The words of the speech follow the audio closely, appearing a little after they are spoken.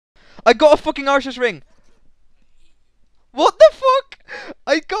I got a fucking Archer's ring. What the fuck?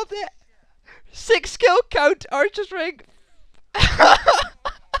 I got it. 6 kill count Archer's ring.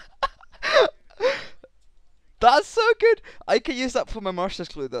 That's so good. I can use that for my master's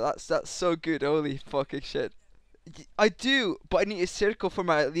clue though. That's so good. Holy fucking shit. I do, but I need a circle for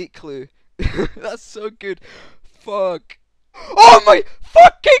my elite clue. That's so good. Fuck. Oh my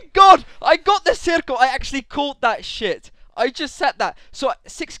fucking god! I got the circle. I actually called that shit. I just said that. So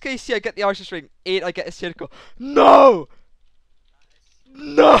 6 KC I get the Archer's ring. 8 I get a circle. No!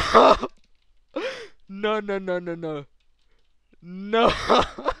 No! No, no, no, no, no. No!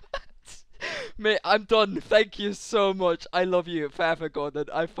 Mate, I'm done. Thank you so much. I love you forever, Gordon.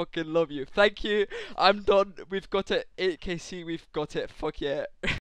 I fucking love you. Thank you. I'm done. We've got it. 8KC, we've got it. Fuck yeah.